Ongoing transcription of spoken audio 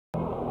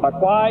But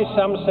why,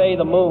 some say,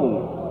 the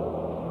moon?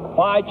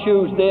 Why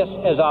choose this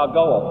as our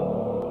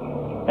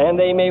goal? And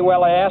they may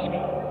well ask,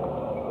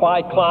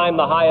 why climb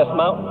the highest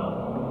mountain?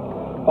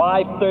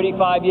 Why,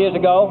 35 years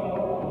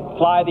ago,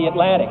 fly the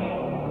Atlantic?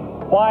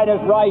 Why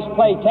does Rice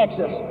play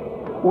Texas?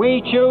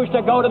 We choose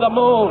to go to the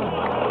moon.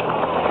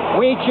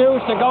 We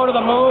choose to go to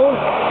the moon.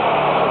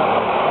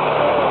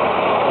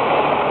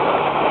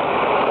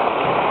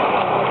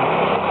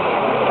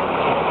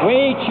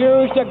 We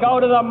choose to go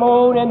to the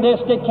moon in this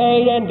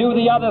decade and do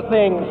the other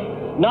things,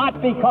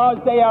 not because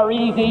they are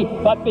easy,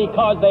 but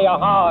because they are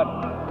hard.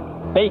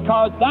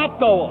 Because that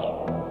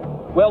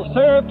goal will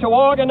serve to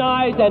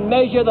organize and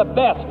measure the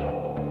best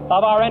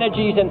of our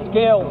energies and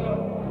skills.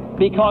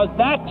 Because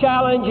that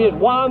challenge is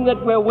one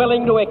that we're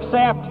willing to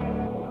accept,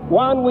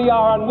 one we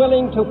are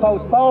unwilling to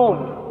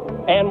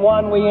postpone, and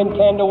one we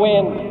intend to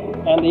win,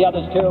 and the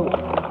others too.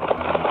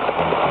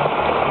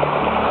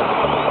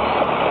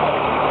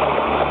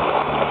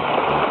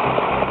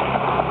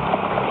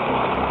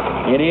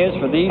 It is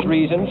for these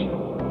reasons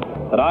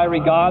that I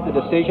regard the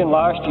decision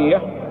last year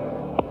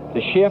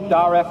to shift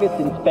our efforts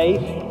in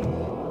space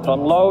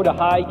from low to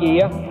high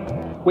gear.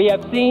 We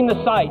have seen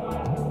the site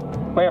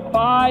where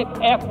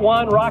 5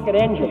 F-1 rocket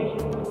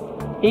engines,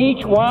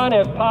 each one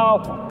as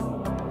powerful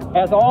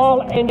as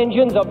all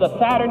engines of the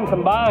Saturn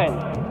combined,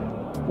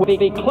 will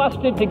be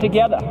clustered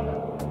together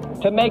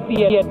to make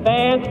the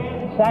advanced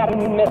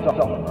Saturn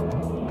missile,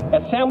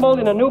 assembled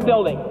in a new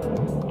building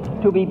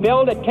to be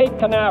built at Cape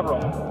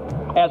Canaveral,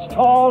 as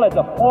tall as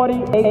a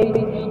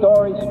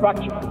 48-story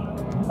structure,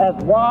 as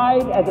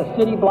wide as a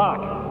city block,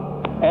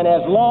 and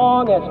as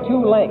long as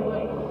 2 lengths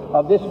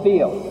of this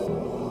field.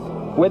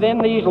 Within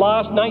these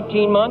last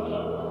 19 months,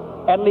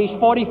 at least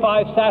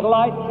 45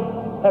 satellites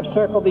have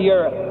circled the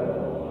Earth.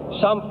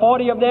 Some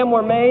 40 of them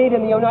were made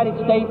in the United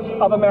States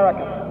of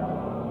America,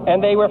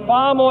 and they were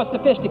far more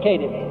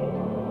sophisticated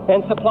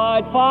and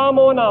supplied far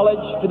more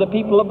knowledge to the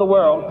people of the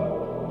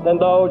world than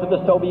those of the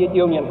Soviet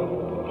Union.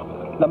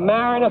 The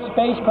Mariner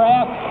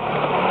spacecraft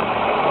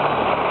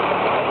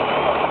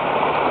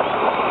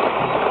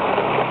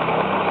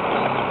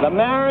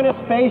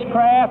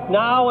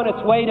now on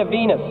its way to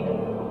Venus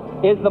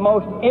is the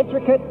most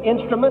intricate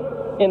instrument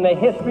in the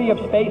history of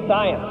space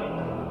science.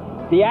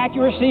 The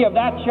accuracy of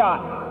that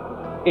shot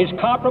is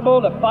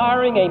comparable to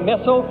firing a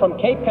missile from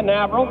Cape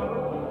Canaveral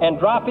and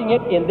dropping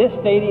it in this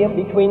stadium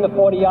between the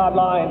 40-yard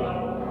lines.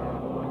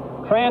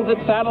 Transit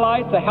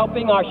satellites are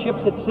helping our ships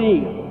at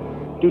sea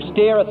to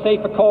steer a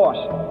safer course.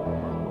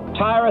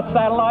 Tyrus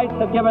satellites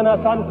have given us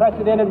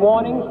unprecedented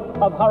warnings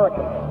of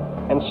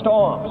hurricanes and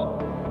storms,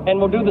 and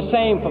will do the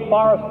same for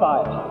forest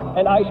fires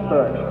and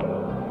icebergs.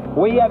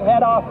 We have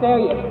had our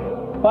failures,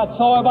 but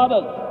so have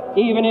others,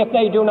 even if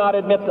they do not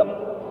admit them,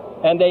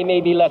 and they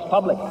may be less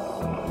public.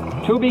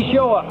 To be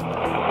sure,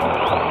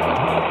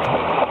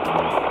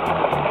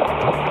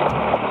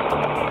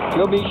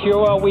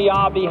 we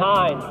are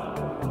behind,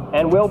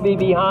 and will be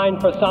behind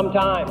for some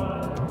time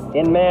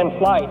in manned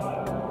flight.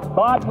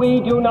 But we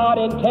do not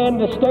intend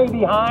to stay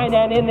behind,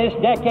 and in this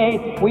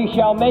decade we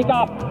shall make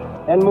up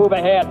and move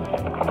ahead.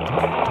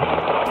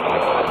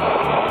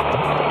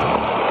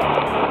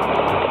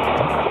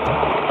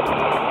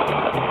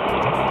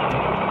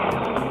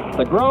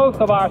 The growth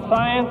of our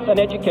science and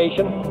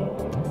education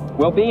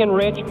will be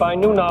enriched by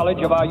new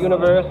knowledge of our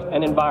universe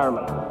and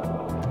environment,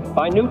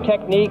 by new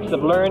techniques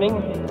of learning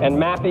and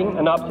mapping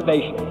and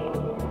observation,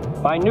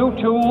 by new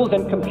tools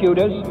and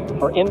computers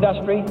for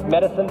industry,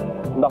 medicine,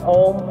 and the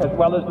home as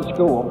well as the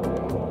school.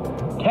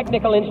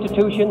 Technical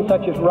institutions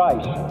such as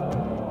Rice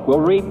will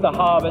reap the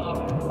harvest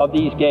of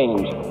these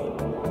gains.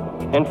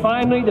 And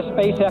finally, the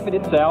space effort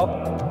itself,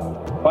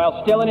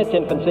 while still in its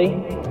infancy,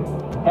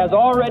 has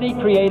already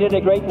created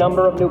a great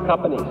number of new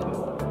companies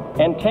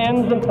and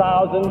tens and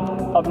thousands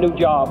of new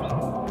jobs.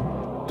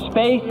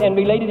 Space and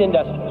related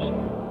industries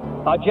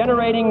are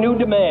generating new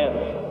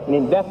demands in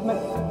investment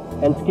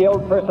and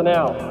skilled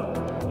personnel,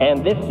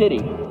 and this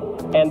city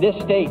and this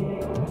state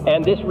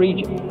and this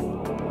region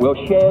will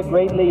share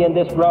greatly in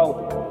this growth.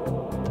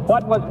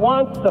 What was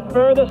once the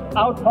furthest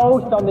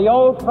outpost on the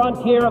old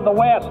frontier of the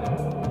West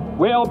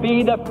will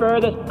be the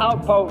furthest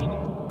outpost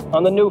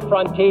on the new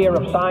frontier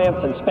of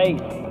science and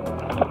space.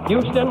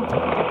 Houston,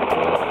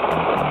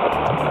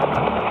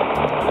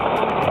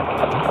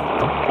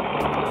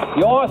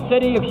 your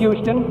city of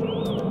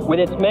Houston, with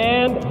its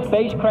manned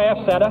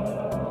spacecraft center,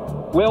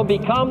 will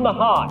become the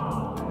heart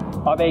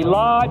of a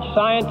large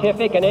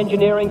scientific and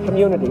engineering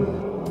community.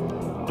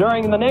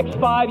 During the next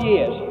 5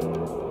 years,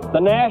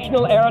 the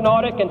National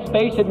Aeronautic and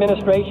Space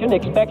Administration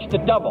expects to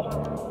double,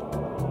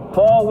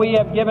 for we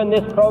have given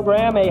this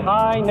program a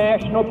high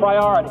national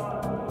priority.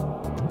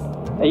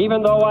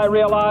 Even though I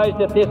realize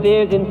that this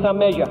is, in some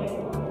measure,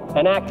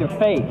 an act of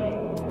faith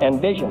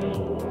and vision,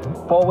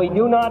 for we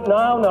do not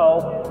now know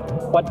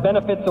what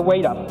benefits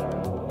await us.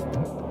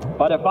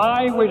 But if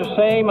I were to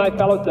say, my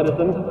fellow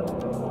citizens,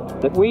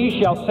 that we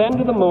shall send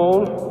to the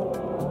moon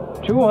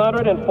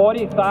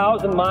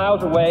 240,000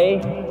 miles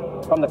away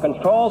from the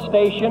control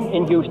station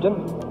in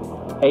Houston,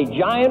 a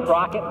giant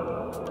rocket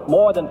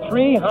more than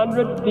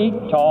 300 feet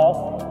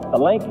tall, the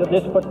length of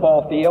this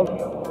football field,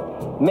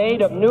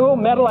 made of new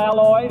metal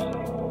alloys,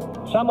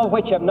 some of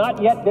which have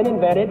not yet been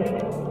invented,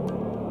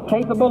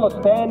 capable of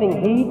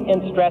standing heat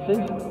and stresses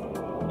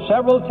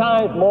several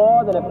times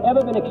more than have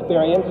ever been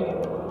experienced,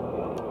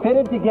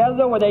 fitted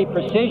together with a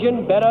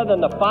precision better than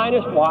the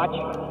finest watch,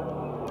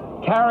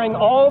 carrying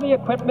all the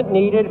equipment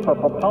needed for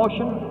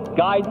propulsion,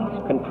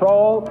 guidance,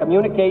 control,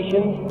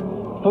 communications,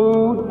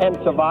 food, and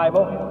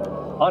survival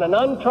on an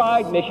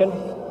untried mission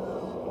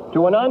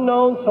to an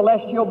unknown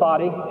celestial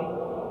body,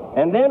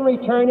 and then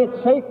return it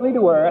safely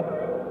to Earth,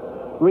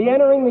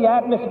 re-entering the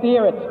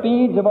atmosphere at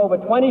speeds of over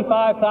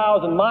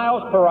 25,000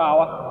 miles per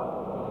hour,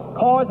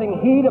 causing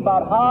heat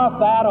about half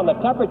that on the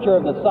temperature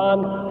of the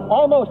sun,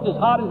 almost as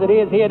hot as it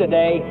is here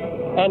today,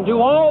 and do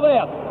all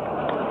this,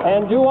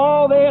 and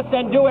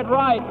do it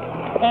right,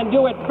 and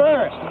do it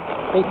first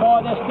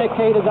before this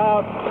decade is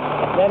out,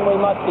 then we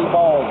must be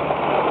bold.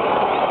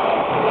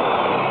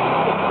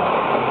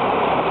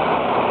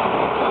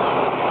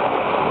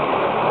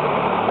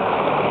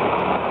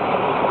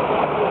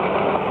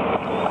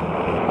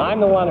 I'm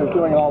the one who's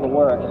doing all the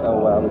work,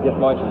 so we just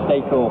want you to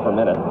stay cool for a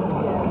minute.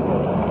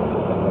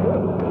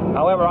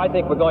 However, I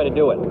think we're going to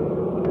do it.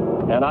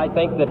 And I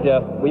think that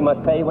we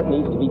must pay what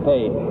needs to be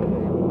paid.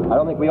 I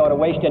don't think we ought to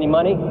waste any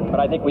money, but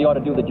I think we ought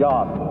to do the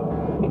job.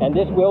 And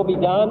this will be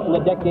done in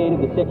the decade of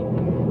the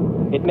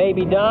 60s. It may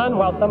be done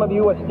while some of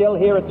you are still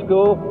here at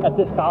school at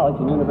this college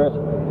and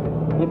university.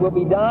 It will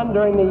be done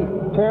during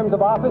the terms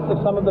of office of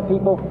some of the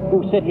people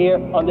who sit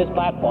here on this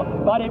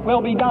platform. But it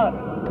will be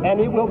done. And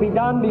it will be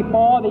done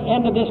before the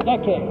end of this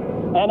decade.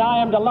 And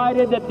I am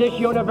delighted that this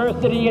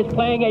university is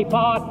playing a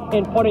part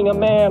in putting a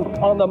man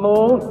on the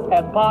moon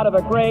as part of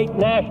a great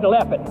national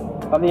effort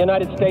of the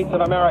United States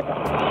of America.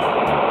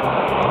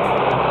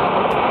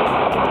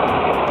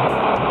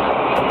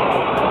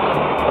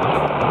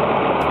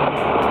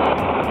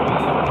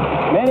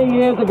 Many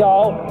years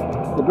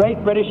ago, the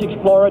great British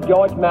explorer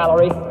George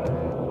Mallory,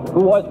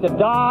 who was to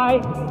die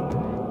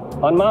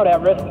on Mount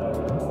Everest,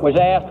 was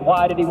asked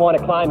why did he want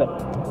to climb it.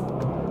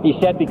 He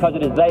said, because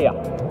it is there.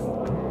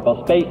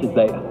 Well, space is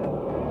there,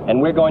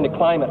 and we're going to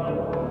climb it.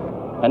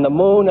 And the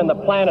moon and the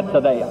planets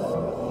are there.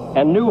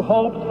 And new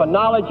hopes for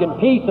knowledge and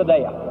peace are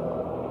there.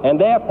 And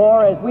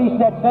therefore, as we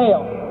set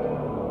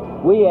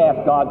sail, we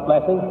ask God's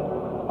blessing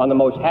on the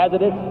most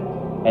hazardous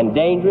and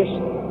dangerous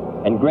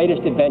and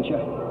greatest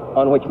adventure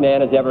on which man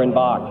has ever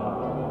embarked.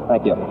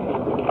 Thank you.